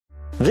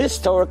This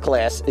Torah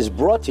class is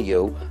brought to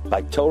you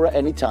by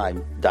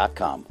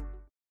TorahAnytime.com.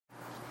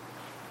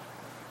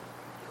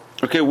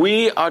 Okay,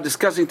 we are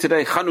discussing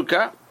today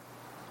Chanuka,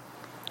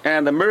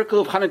 and the miracle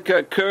of Chanuka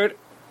occurred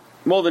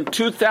more than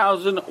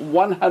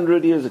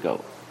 2,100 years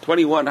ago,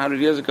 2,100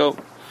 years ago,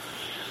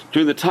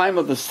 during the time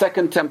of the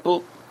Second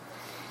Temple.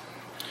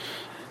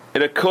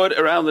 It occurred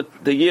around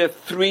the year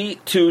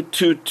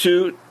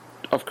 3222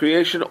 of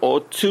creation, or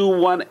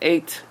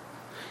 218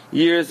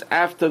 years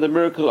after the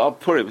miracle of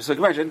Purim. So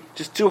imagine,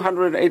 just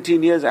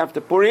 218 years after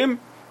Purim,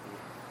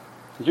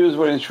 the Jews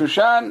were in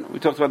Shushan. We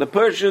talked about the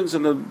Persians,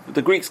 and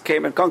the Greeks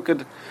came and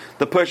conquered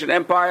the Persian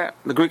Empire.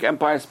 The Greek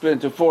Empire split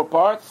into four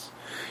parts.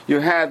 You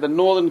had the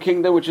northern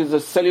kingdom, which is the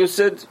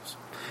Seleucids.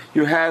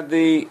 You had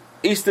the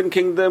eastern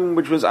kingdom,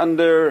 which was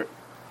under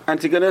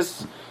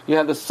Antigonus. You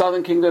had the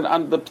southern kingdom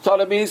under the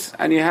Ptolemies,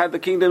 and you had the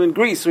kingdom in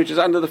Greece, which is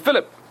under the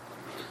Philip.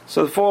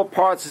 So the four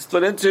parts is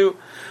split into.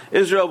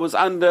 Israel was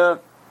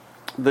under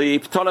the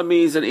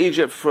Ptolemies in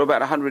Egypt for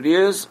about 100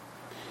 years,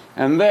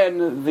 and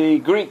then the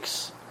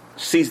Greeks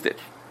seized it.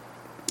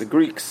 The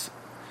Greeks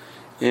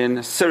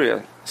in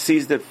Syria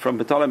seized it from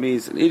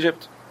Ptolemies in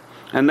Egypt,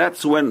 and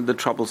that's when the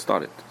trouble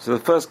started. So the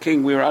first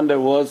king we were under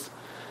was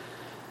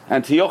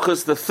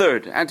Antiochus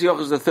III.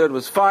 Antiochus III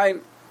was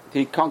fine.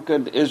 He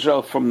conquered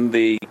Israel from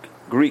the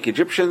Greek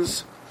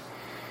Egyptians,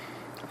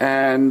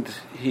 and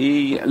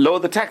he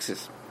lowered the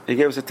taxes. He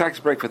gave us a tax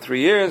break for 3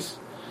 years,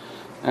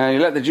 and he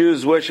let the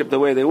Jews worship the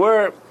way they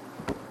were.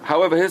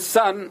 However, his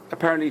son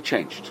apparently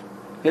changed.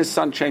 His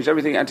son changed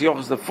everything.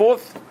 Antiochus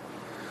IV,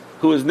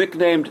 who was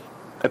nicknamed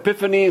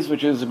Epiphanes,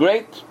 which is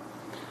great,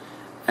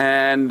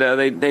 and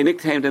they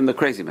nicknamed him the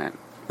crazy man.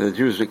 The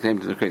Jews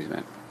nicknamed him the crazy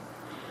man.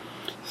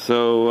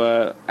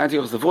 So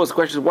Antiochus IV, the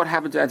question is, what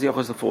happened to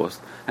Antiochus IV?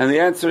 And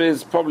the answer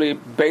is probably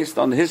based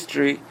on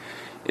history,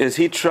 is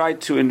he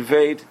tried to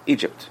invade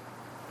Egypt,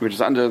 which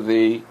is under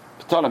the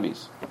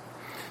Ptolemies.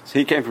 So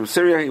he came from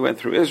Syria, he went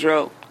through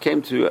Israel,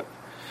 came to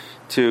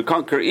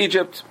conquer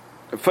Egypt.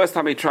 The first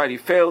time he tried, he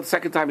failed.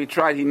 Second time he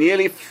tried, he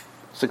nearly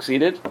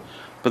succeeded.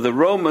 But the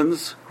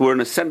Romans, who were an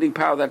ascending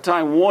power at that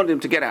time, warned him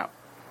to get out.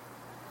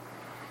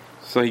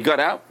 So he got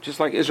out,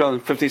 just like Israel in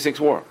 56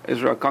 war.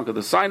 Israel conquered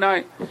the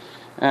Sinai,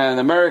 and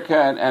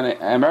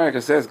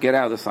America says, get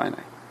out of the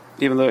Sinai.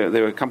 Even though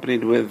they were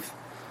accompanied with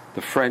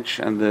the French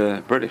and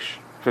the British.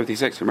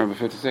 56, remember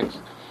 56.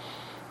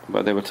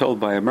 But they were told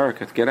by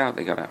America to get out,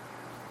 they got out.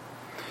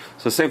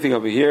 So same thing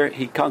over here,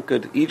 he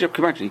conquered Egypt.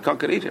 Come on, he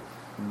conquered Egypt.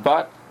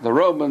 But the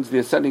Romans, the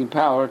ascending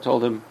power,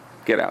 told him,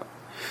 get out.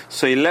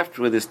 So he left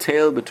with his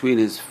tail between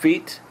his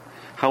feet.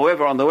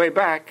 However, on the way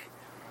back,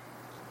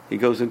 he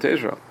goes into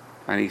Israel.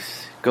 And he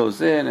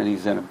goes in, and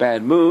he's in a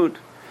bad mood.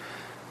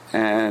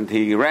 And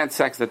he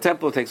ransacks the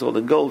temple, takes all the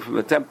gold from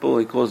the temple.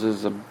 He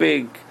causes a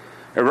big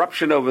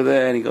eruption over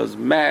there, and he goes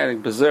mad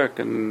and berserk.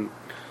 And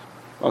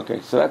okay,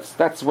 so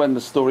that's when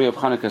the story of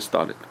Hanukkah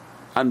started,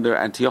 under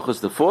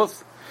Antiochus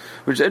IV,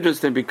 which is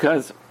interesting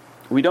because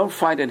we don't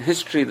find in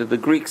history that the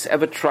Greeks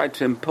ever tried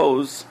to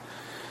impose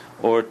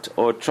or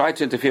tried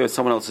to interfere with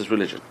someone else's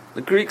religion.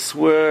 The Greeks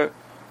were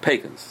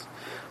pagans.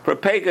 For a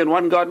pagan,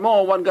 one god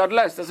more, one god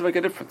less, doesn't make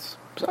a difference.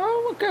 So,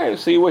 okay,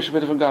 so you worship a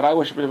different god, I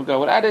worship a different god.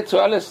 We'll add it to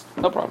our list,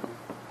 no problem.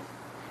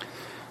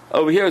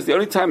 Over here is the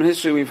only time in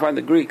history we find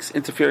the Greeks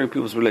interfering in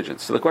people's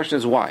religions. So the question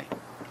is why?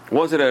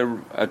 Was it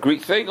a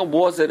Greek thing, or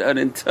was it an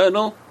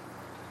internal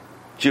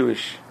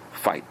Jewish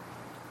fight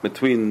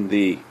between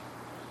the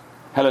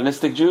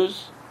Hellenistic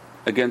Jews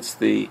against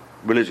the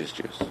religious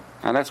Jews?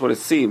 And that's what it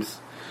seems.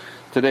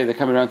 Today they're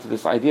coming around to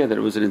this idea that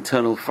it was an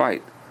internal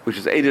fight, which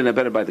is aided and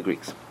abetted by the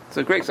Greeks.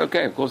 So the Greeks,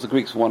 okay, of course the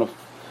Greeks want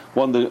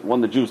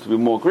the Jews to be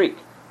more Greek.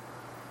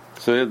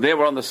 So they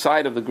were on the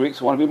side of the Greeks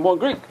who want to be more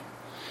Greek.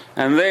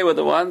 And they were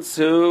the ones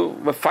who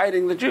were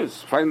fighting the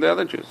Jews, fighting the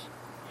other Jews.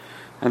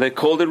 And they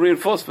called in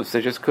reinforcements.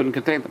 They just couldn't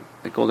contain them.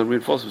 They called in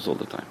reinforcements all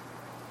the time.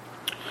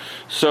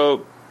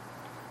 So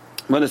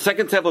when the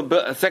second Beit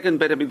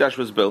HaMikdash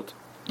was built,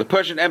 the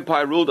Persian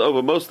Empire ruled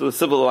over most of the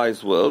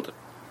civilized world,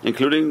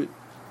 including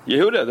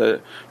Yehuda,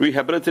 the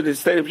rehabilitated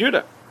state of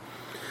Judah.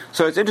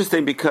 So it's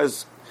interesting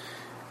because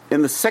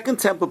in the Second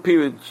Temple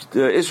period,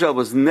 Israel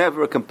was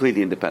never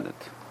completely independent.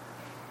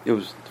 It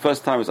was the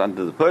first time it was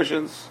under the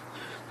Persians.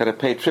 You had to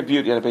pay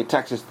tribute, you had to pay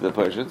taxes to the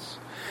Persians.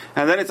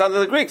 And then it's under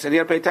the Greeks, and you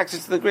had to pay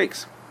taxes to the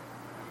Greeks.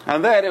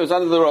 And then it was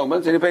under the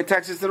Romans, and you paid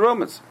taxes to the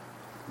Romans.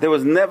 There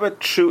was never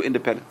true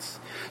independence.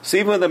 So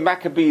even when the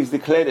Maccabees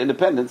declared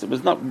independence, it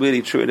was not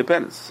really true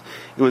independence.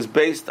 It was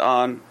based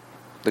on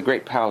the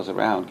great powers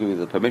around giving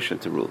the permission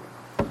to rule.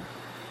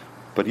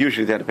 But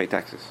usually they had to pay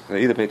taxes.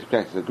 They either paid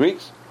taxes to the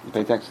Greeks, they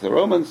paid taxes to the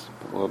Romans,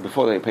 or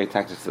before they paid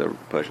taxes to the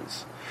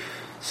Persians.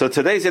 So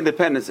today's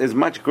independence is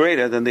much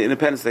greater than the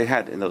independence they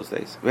had in those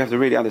days. We have to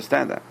really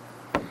understand that.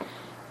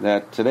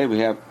 That today we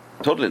have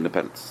total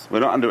independence.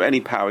 We're not under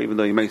any power, even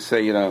though you may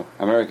say,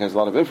 America has a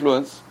lot of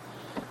influence.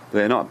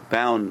 They're not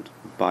bound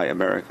by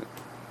America.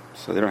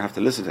 So they don't have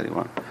to listen to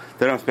anyone.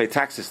 They don't have to pay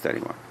taxes to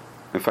anyone.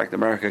 In fact,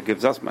 America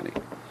gives us money,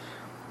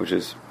 which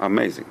is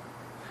amazing.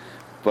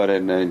 But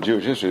in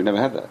Jewish history, we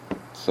never had that.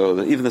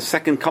 So even the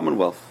second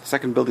Commonwealth,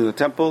 second building of the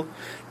temple,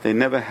 they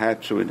never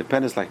had true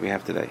independence like we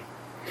have today.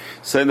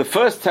 So in the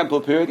first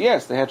temple period,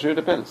 yes, they had true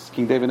independence.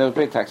 King David never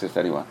paid taxes to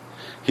anyone.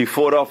 He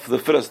fought off the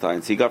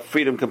Philistines. He got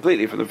freedom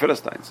completely from the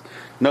Philistines.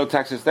 No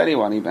taxes to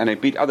anyone, and they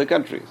beat other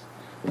countries.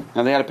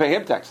 And they had to pay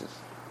him taxes.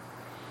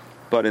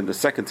 But in the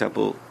second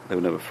temple, they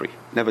were never free.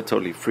 Never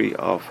totally free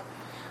of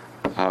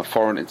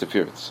foreign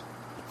interference.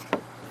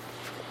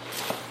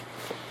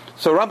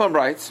 So Rambam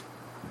writes,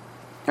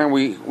 and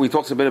we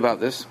talked a bit about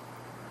this.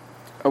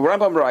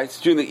 Rambam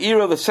writes, during the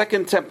era of the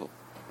second temple,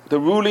 the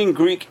ruling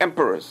Greek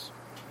emperors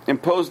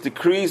imposed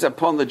decrees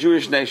upon the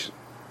Jewish nation,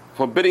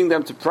 forbidding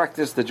them to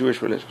practice the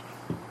Jewish religion.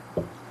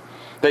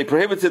 They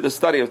prohibited the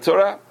study of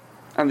Torah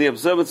and the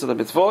observance of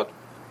the mitzvot.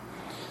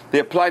 They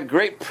applied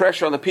great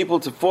pressure on the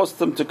people to force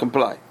them to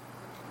comply.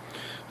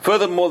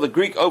 Furthermore, the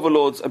Greek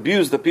overlords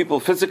abused the people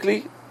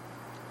physically,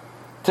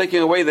 taking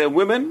away their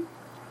women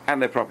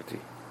and their property,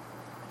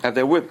 and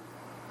their women.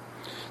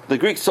 The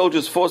Greek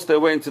soldiers forced their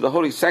way into the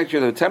holy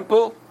sanctuary of the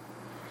temple,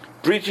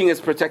 breaching its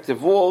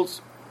protective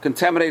walls,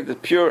 contaminated the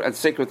pure and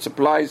sacred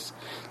supplies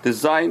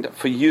designed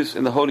for use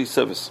in the holy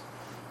service.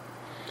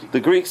 The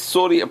Greeks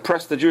sorely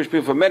oppressed the Jewish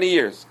people for many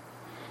years,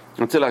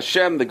 until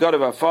Hashem, the God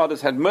of our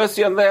fathers, had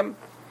mercy on them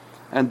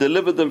and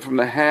delivered them from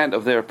the hand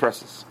of their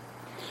oppressors.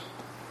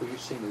 Well, you're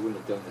saying they wouldn't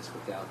have done this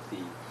without the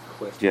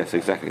question. Yes,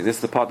 exactly. This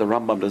is the part the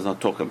Rambam does not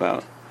talk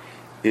about,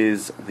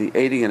 is the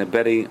aiding and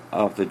abetting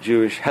of the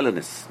Jewish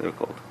Hellenists, they were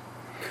called.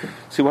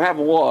 See, what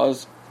happened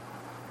was,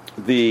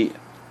 the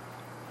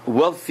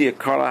wealthier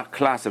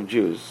class of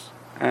Jews,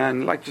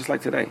 and just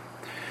like today,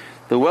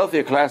 the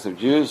wealthier class of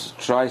Jews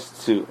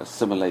tries to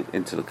assimilate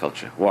into the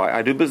culture. Why?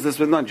 I do business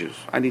with non-Jews.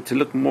 I need to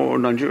look more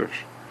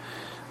non-Jewish.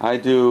 I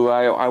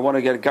want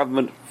to get a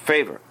government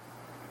favor.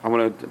 I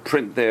want to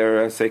print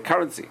their,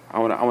 currency. I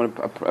want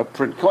to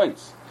print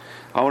coins.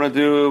 I want to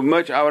do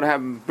much. I want to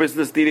have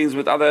business dealings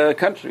with other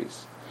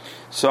countries.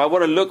 So I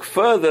want to look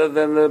further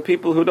than the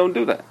people who don't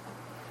do that.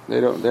 They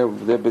don't.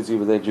 They're busy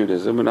with their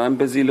Judaism, and I'm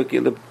busy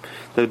looking at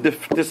the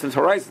distant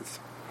horizons.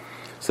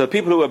 So the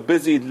people who are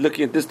busy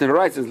looking at distant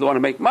horizons, who want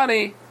to make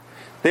money,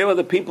 they were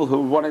the people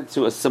who wanted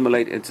to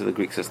assimilate into the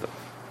Greek system.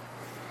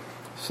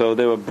 So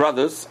they were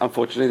brothers.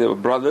 Unfortunately, they were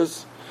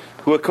brothers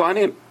who were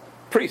Kohanim,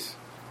 priests.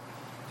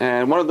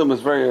 And one of them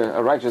was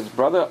a righteous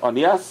brother,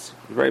 Onias,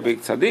 very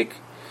big tzaddik.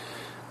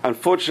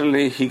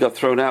 Unfortunately, he got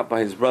thrown out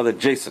by his brother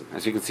Jason.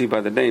 As you can see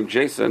by the name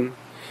Jason,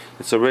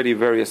 it's already a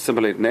very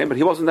assimilated name, but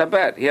he wasn't that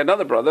bad. He had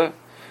another brother,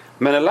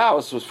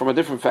 Menelaus, was from a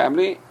different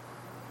family,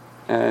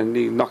 and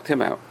he knocked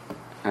him out.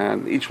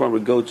 And each one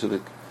would go to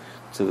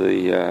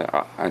the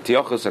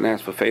Antiochus and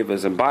ask for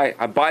favors and buy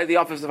the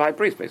office of high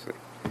priest, basically.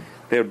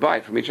 They would buy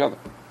it from each other.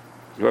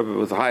 Whoever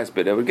was the highest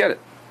bidder would get it.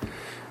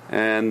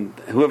 And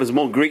whoever's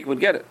more Greek would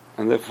get it.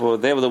 And therefore,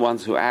 they were the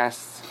ones who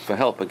asked for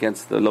help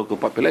against the local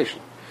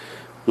population.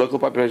 Local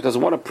population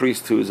doesn't want a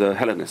priest who's a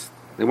Hellenist.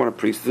 They want a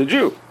priest who's a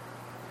Jew.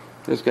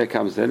 This guy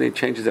comes in, he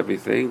changes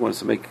everything, wants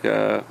to make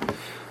a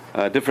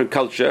different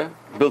culture,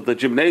 built the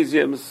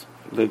gymnasiums,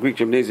 the Greek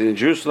gymnasium in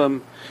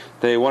Jerusalem.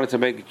 They wanted to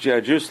make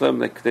Jerusalem,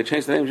 they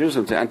changed the name of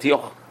Jerusalem to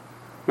Antioch.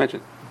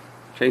 Imagine.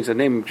 Changed the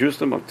name of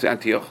Jerusalem to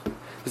Antioch.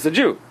 It's a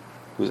Jew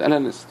who's a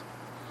Hellenist.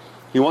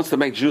 He wants to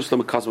make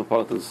Jerusalem a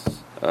cosmopolitan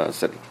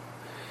city.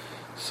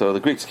 So the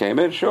Greeks came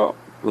in, sure,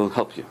 we'll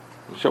help you.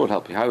 Sure, we'll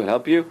help you. How will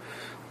help you?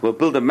 We'll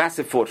build a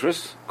massive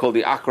fortress called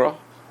the Acra.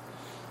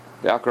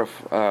 The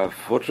Acra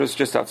fortress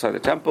just outside the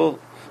temple.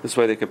 This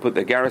way they could put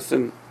their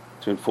garrison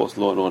to enforce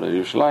law and order in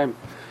Jerusalem.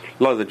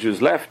 A lot of the Jews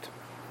left.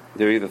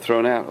 They were either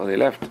thrown out or they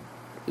left.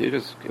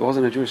 It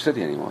wasn't a Jewish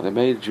city anymore. They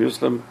made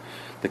Jerusalem,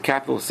 the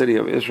capital city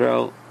of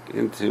Israel,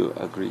 into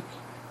a Greek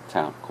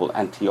town called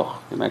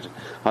Antioch. Imagine.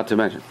 Hard to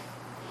imagine.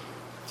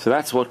 So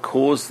that's what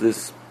caused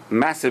this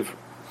massive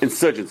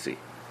insurgency.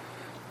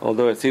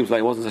 Although it seems like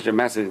it wasn't such a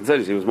massive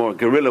insurgency, it was more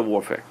guerrilla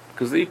warfare.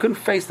 Because you couldn't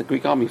face the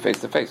Greek army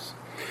face to face.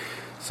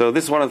 So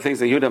this is one of the things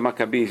that Yehuda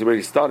Maccabi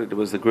really started,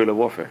 was the guerrilla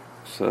warfare.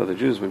 So the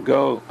Jews would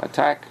go,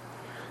 attack,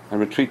 and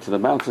retreat to the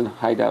mountain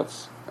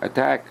hideouts.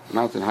 Attack,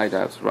 mountain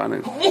hideouts,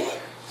 running.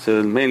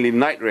 So mainly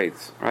night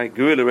raids, right?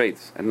 Guerrilla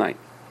raids at night.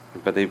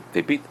 But they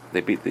beat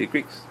the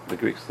Greeks. The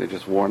Greeks, they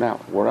just wore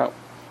out.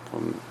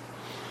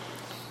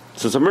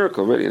 So it's a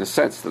miracle, really, in a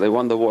sense, that they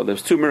won the war.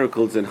 There's two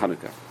miracles in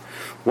Hanukkah.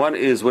 One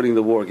is winning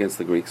the war against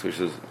the Greeks, which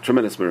is a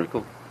tremendous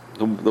miracle.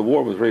 The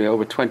war was really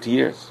over 20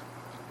 years.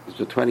 It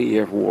was a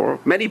 20-year war,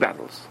 many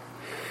battles,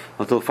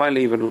 until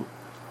finally even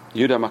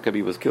Yehuda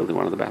Maccabi was killed in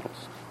one of the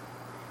battles.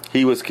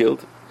 He was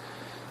killed,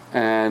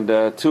 and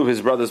two of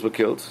his brothers were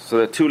killed, so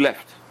there are two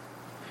left.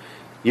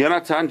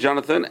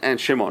 Jonathan,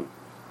 and Shimon.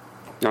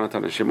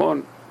 Jonathan and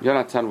Shimon.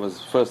 Jonathan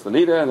was first the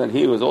leader, and then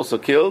he was also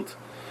killed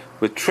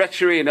with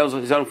treachery in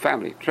his own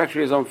family.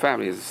 Treachery in his own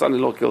family. His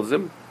son-in-law kills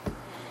him.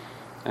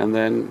 And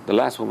then the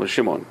last one was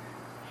Shimon.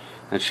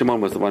 And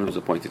Shimon was the one who was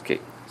appointed king.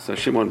 So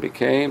Shimon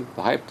became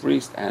the high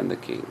priest and the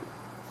king.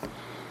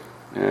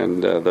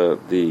 And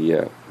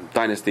the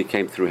dynasty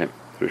came through him,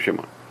 through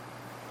Shimon.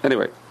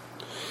 Anyway,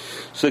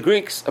 so the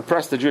Greeks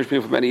oppressed the Jewish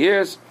people for many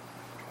years.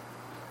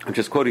 I'm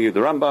just quoting you the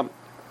Rambam.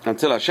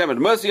 until Hashem had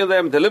mercy on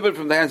them, delivered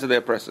from the hands of their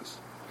oppressors.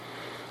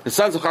 The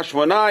sons of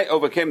Hashmonai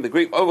overcame the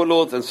Greek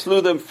overlords and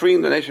slew them,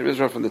 freeing the nation of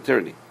Israel from the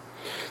tyranny.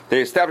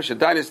 They established a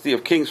dynasty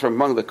of kings from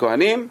among the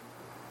Kohanim,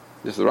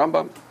 this is the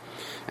Rambam,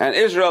 and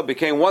Israel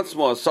became once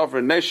more a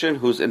sovereign nation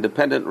whose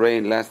independent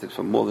reign lasted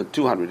for more than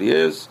 200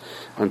 years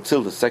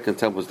until the second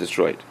temple was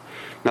destroyed.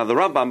 Now the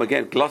Rambam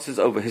again glosses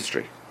over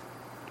history.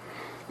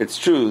 It's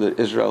true that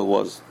Israel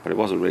was, but it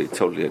wasn't really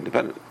totally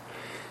independent.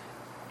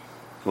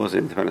 It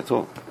wasn't independent at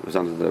all. It was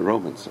under the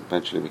Romans.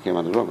 Eventually became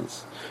under the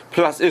Romans.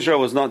 Plus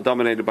Israel was not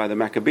dominated by the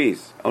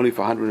Maccabees, only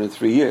for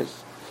 103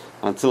 years.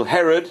 Until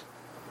Herod,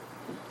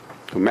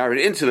 who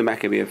married into the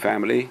Maccabean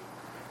family,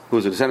 who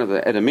was a descendant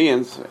of the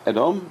Edomians,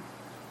 Edom,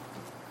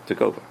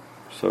 took over.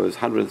 So it was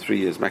 103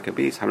 years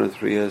Maccabees,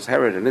 103 years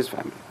Herod and his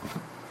family.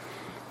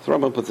 So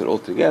Rambam puts it all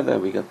together.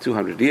 We got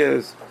 200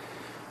 years,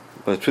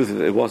 but the truth is,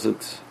 it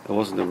wasn't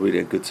really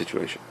a good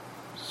situation.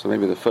 So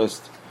maybe the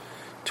first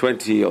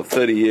 20 or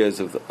 30 years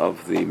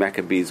of the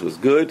Maccabees was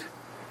good,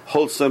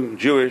 wholesome,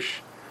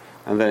 Jewish,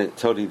 and then it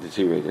totally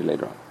deteriorated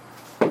later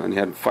on. And you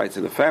had fights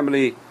in the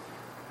family,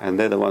 and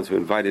they're the ones who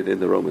invited in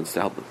the Romans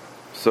to help them.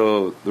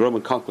 So the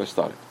Roman conquest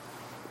started.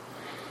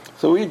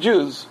 So we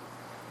Jews,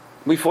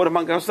 we fought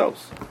among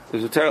ourselves.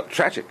 It was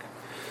tragic.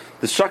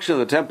 Destruction of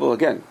the temple,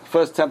 again,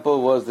 first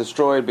temple was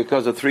destroyed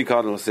because of 3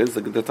 cardinal sins,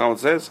 the Talmud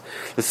says.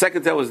 The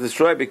second temple was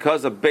destroyed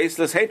because of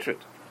baseless hatred.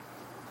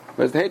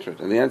 Where's the hatred?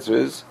 And the answer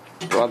is,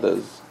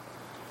 brothers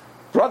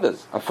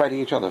are fighting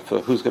each other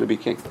for who's going to be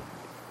king.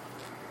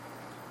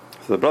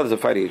 So the brothers are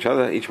fighting each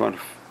other, each one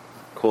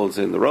calls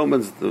in the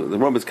Romans, the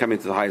Romans come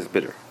into the highest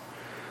bidder.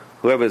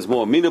 Whoever is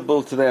more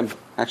amenable to them,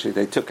 they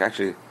didn't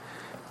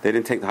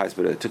take the highest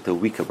bidder, they took the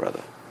weaker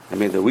brother. They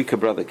made the weaker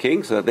brother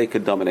king so that they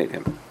could dominate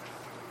him.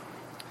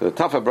 So the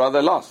tougher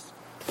brother lost.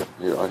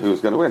 He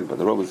was going to win, but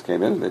the Romans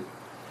came in. There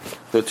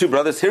were 2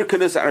 brothers,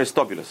 Hyrcanus and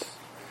Aristobulus.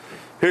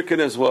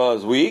 Hyrcanus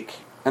was weak,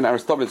 and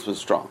Aristobulus was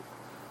strong.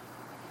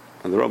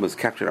 And the Romans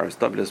captured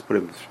Aristobulus,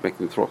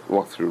 making him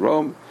walk through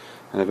Rome,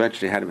 and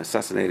eventually had him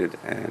assassinated,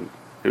 and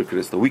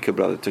Hyrcanus, the weaker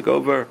brother, took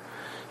over,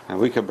 and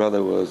the weaker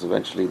brother was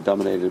eventually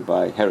dominated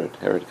by Herod.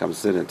 Herod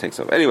comes in and takes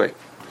over. Anyway,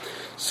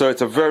 so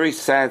it's a very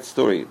sad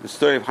story. The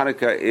story of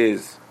Hanukkah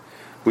is,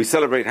 we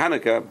celebrate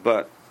Hanukkah,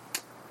 but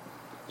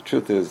the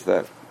truth is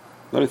that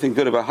the only thing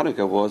good about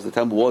Hanukkah was the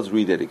temple was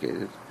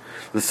rededicated.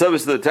 The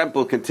service of the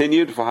temple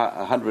continued for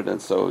 100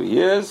 and so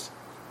years.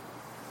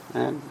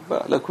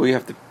 But look, we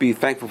have to be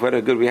thankful for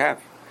whatever good we have.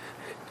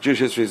 Jewish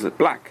history is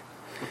black.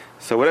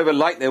 So whatever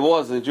light there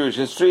was in Jewish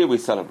history, we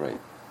celebrate.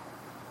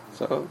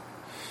 So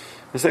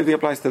the same thing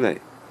applies today.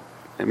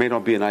 It may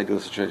not be an ideal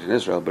situation in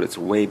Israel, but it's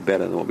way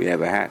better than what we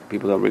ever had.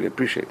 People don't really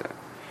appreciate that.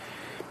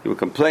 People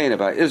complain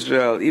about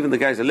Israel. Even the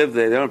guys that live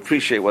there, they don't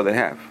appreciate what they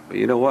have. But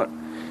you know what?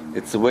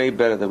 It's way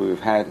better than we've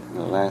had in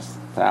the last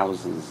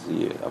thousands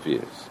of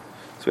years.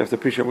 So we have to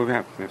appreciate what we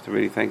have. We have to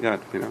really thank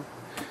God.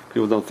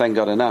 People don't thank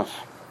God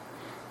enough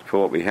for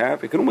what we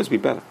have. It can always be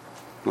better.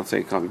 I'm not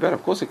saying it can't be better.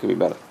 Of course it can be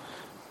better.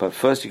 But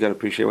first you got to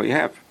appreciate what you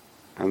have,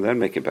 and then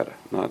make it better.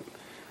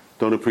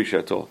 Don't appreciate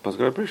it at all, but you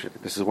got to appreciate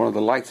it. This is one of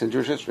the lights in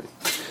Jewish history.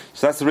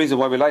 So that's the reason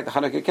why we light the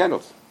Hanukkah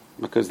candles,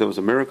 because there was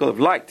a miracle of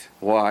light.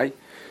 Why?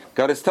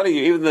 God is telling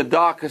you, even in the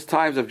darkest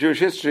times of Jewish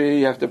history,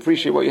 you have to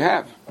appreciate what you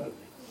have.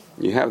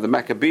 You have the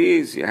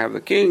Maccabees, you have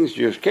the kings,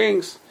 Jewish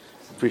kings.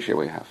 Appreciate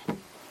what you have.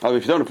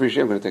 If you don't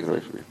appreciate it, I'm going to take it away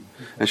from you.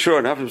 And sure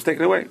enough, it was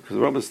taken away because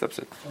the Romans steps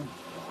in.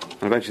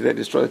 And eventually they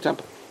destroy the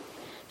temple.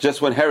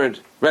 Just when Herod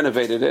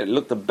renovated it, it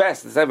looked the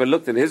best it's ever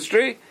looked in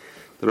history,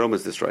 the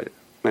Romans destroyed it.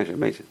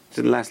 Imagine. It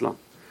didn't last long.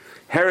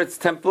 Herod's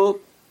temple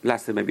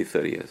lasted maybe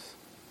 30 years.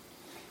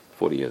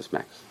 40 years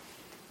max.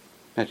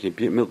 Imagine,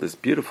 he built this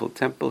beautiful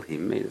temple, he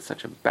made it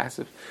such a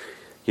massive...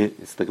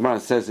 the Gemara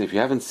says, if you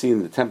haven't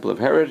seen the temple of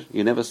Herod,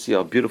 you never see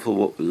a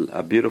beautiful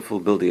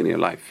building in your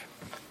life.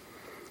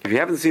 If you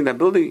haven't seen that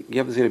building, you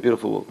haven't seen a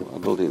beautiful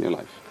building in your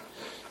life.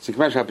 So you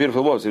can imagine how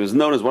beautiful it was. It was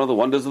known as one of the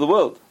wonders of the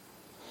world.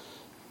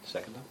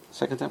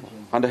 Second temple.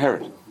 Under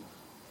Herod.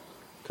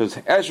 Because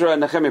Ezra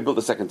and Nehemiah built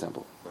the second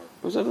temple.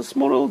 It was a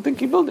small little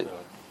dinky building.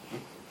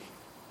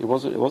 It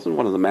wasn't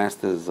one of the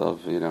masters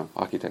of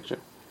architecture.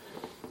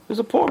 It was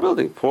a poor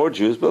building. Poor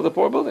Jews built a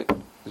poor building.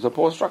 It was a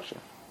poor structure.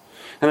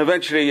 And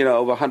eventually,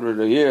 over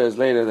 100 years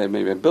later, they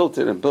maybe built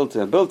it, but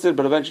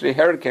eventually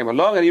Herod came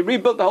along and he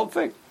rebuilt the whole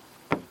thing.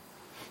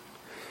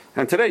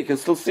 And today you can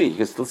still see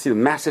the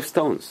massive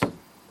stones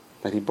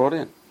that he brought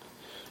in.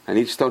 And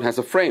each stone has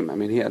a frame. I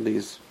mean, he had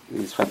these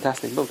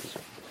fantastic buildings.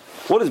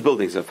 What is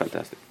buildings are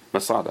fantastic?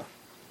 Masada.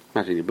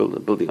 Imagine you build a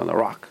building on the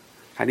rock.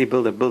 How do you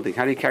build a building?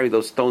 How do you carry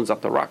those stones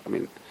up the rock? I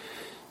mean,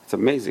 it's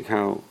amazing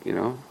how,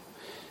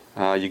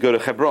 you go to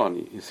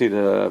Hebron, you see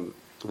the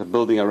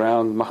building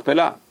around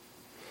Machpelah.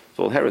 It's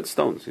all Herod's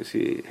stones. You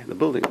see the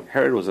building.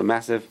 Herod was a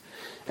massive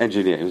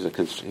engineer.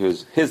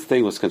 His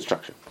thing was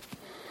construction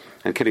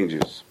and killing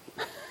Jews.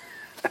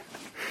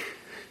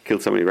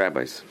 Killed so many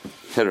rabbis.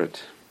 Herod.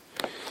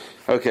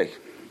 Okay.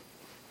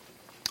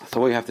 So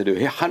what you have to do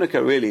here,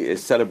 Hanukkah really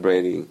is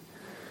celebrating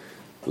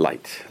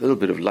light. A little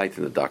bit of light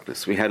in the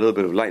darkness. We had a little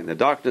bit of light in the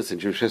darkness in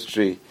Jewish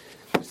history.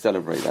 We're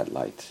celebrate that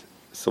light.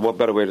 So what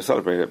better way to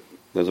celebrate it?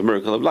 There's a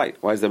miracle of light.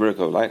 Why is there a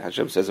miracle of light?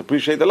 Hashem says,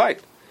 appreciate the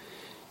light.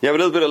 You have a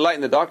little bit of light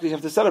in the darkness, you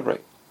have to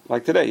celebrate.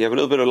 Like today, you have a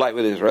little bit of light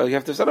with Israel, you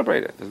have to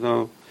celebrate it.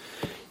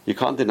 You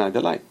can't deny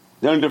the light.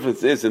 The only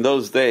difference is, in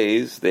those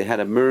days, they had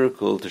a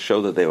miracle to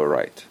show that they were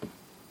right.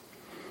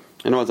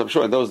 And I'm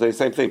sure in those days,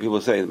 same thing.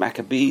 People say, the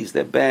Maccabees,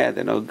 they're bad,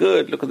 they're no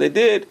good, look what they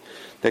did.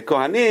 They're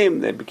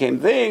Kohanim, they became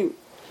thing.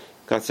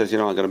 God says, I'm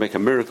going to make a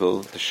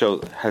miracle to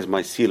show, has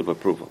my seal of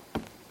approval.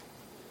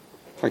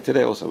 Like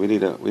today also, we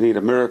need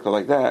a miracle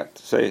like that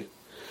to say,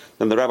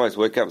 then the rabbis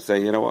wake up and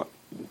say, you know what,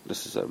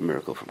 this is a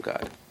miracle from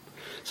God.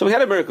 So we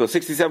had a miracle,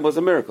 67 was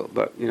a miracle,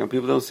 but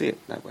people don't see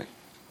it that way.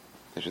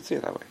 They should see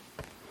it that way.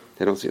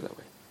 They don't see it that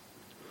way.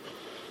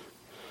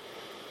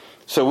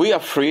 So we are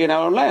free in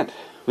our own land.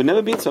 We've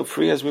never been so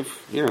free as we've,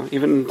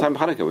 even in time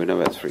of Hanukkah, we've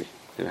never been as free.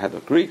 They had the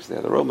Greeks, they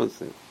had the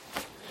Romans.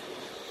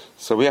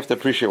 So we have to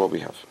appreciate what we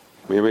have.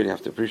 We really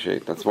have to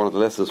appreciate. That's one of the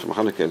lessons from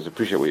Hanukkah, is to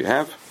appreciate what you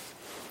have.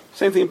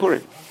 Same thing in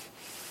Purim.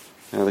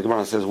 The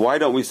Gemara says, why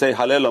don't we say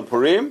Hallel on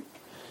Purim?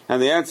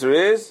 And the answer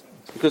is,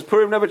 because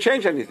Purim never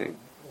changed anything.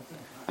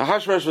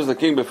 Ahasuerus was the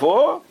king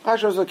before,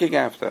 Ahasuerus was the king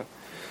after.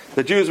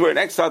 The Jews were in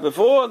exile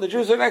before, and the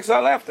Jews were in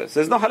exile after. So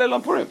there's no Hallel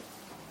on Purim.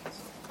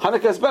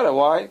 Hanukkah is better.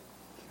 Why?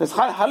 There's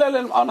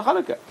Hallel on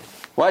Hanukkah.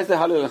 Why is there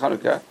Hallel on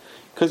Hanukkah?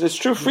 Because there's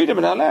true freedom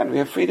in our land. We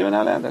have freedom in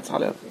our land. That's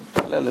Hallel.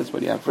 Hallel is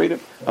when you have freedom.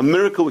 A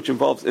miracle which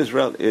involves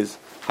Israel is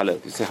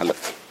Hallel. You say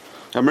Hallel.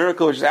 A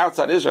miracle which is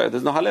outside Israel,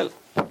 there's no Hallel.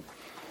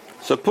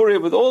 So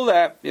Purim, with all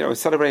that, we're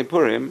celebrating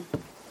Purim.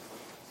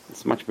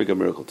 It's a much bigger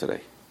miracle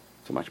today.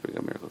 It's a much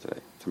bigger miracle today.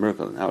 It's a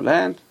miracle in our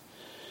land.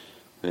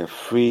 We have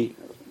freedom.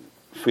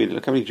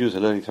 Look how many Jews are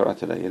learning Torah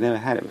today. You never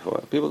had it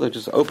before. People that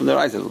just open their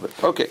eyes a little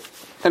bit. Okay.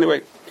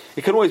 Anyway,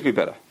 it can always be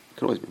better. It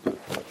can always be better.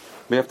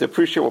 We have to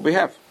appreciate what we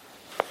have.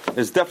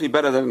 It's definitely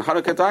better than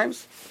Hanukkah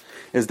times.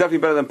 It's definitely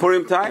better than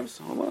Purim times.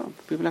 Oh, well,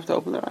 people have to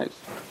open their eyes.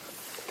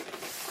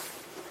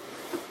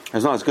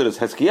 It's not as good as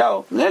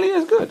Hezekiah. Nearly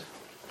as good.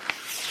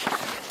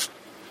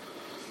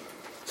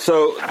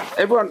 So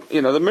everyone,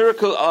 the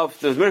miracle of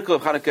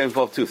Hanukkah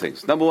involved two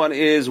things. Number one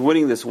is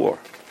winning this war.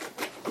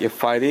 You're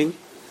fighting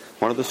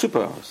one of the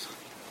superpowers.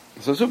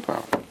 It's a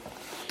superpower.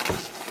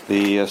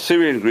 The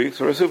Syrian Greeks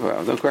were a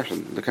superpower, no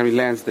question. The kind of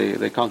lands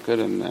they conquered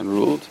and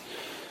ruled.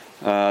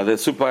 The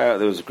superpower,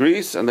 there was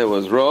Greece, and there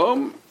was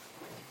Rome,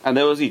 and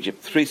there was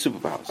Egypt. 3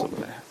 superpowers over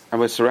there.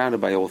 And we're surrounded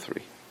by all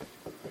 3.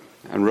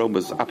 And Rome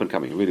was up and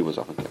coming, really was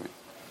up and coming.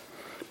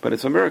 But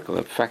it's a miracle,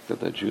 the fact that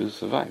the Jews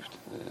survived.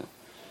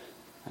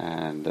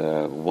 And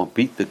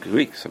beat the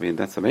Greeks. I mean,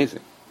 that's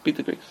amazing. Beat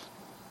the Greeks.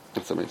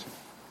 That's amazing.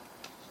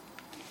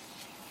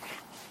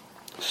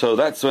 So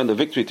that's when the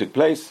victory took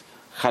place.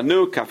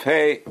 Chanu,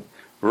 Kafhe,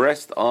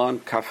 rest on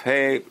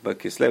Kafhe, but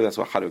Kislev, that's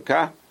what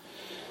Chanuka.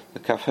 The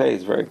Kafhe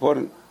is very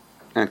important.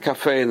 And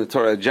Kafhe in the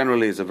Torah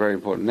generally is a very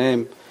important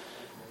name.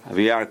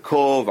 Aviyar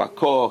Ko,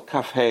 Vako,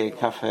 Kafhe,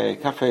 Kafhe.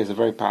 Kafhe is a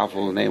very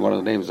powerful name, one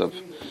of the names of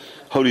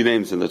holy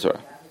names in the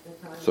Torah.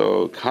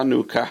 So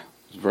Chanuka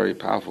is very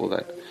powerful.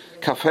 That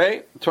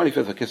Kafhe,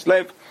 25th of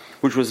Kislev,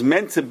 which was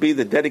meant to be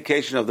the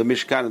dedication of the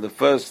Mishkan in the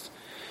first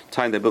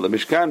time they built the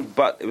Mishkan,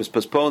 but it was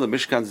postponed. The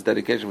Mishkan's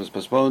dedication was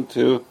postponed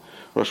to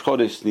Rosh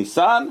Chodesh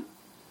Nisan,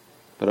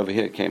 but over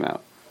here it came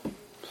out.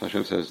 So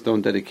Hashem says,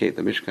 don't dedicate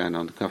the Mishkan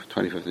on the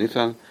 25th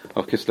Nisan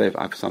of Kislev.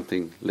 I have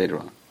something later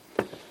on.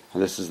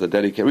 And this is the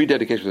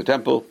rededication of the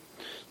temple,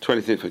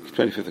 25th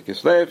of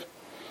Kislev.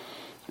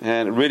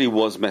 And it really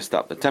was messed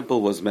up. The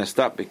temple was messed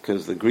up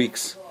because the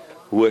Greeks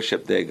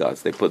worshipped their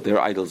gods. They put their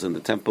idols in the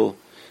temple,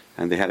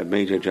 and they had a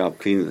major job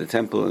cleaning the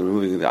temple and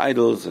removing the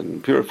idols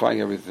and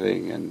purifying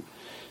everything. And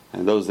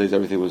in those days,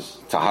 everything was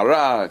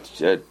tahara,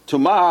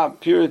 tumah,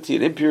 purity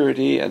and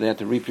impurity, and they had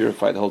to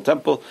repurify the whole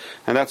temple.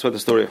 And that's where the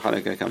story of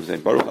Hanukkah comes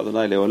in. Baruch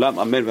Adonai le'olam,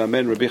 amen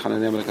v'amen, Rabbi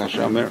Chananel Melech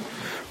HaShomer,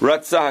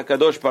 Ratzah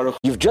HaKadosh Baruch.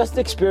 You've just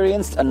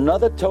experienced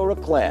another Torah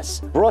class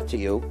brought to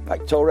you by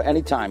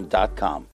TorahAnytime.com.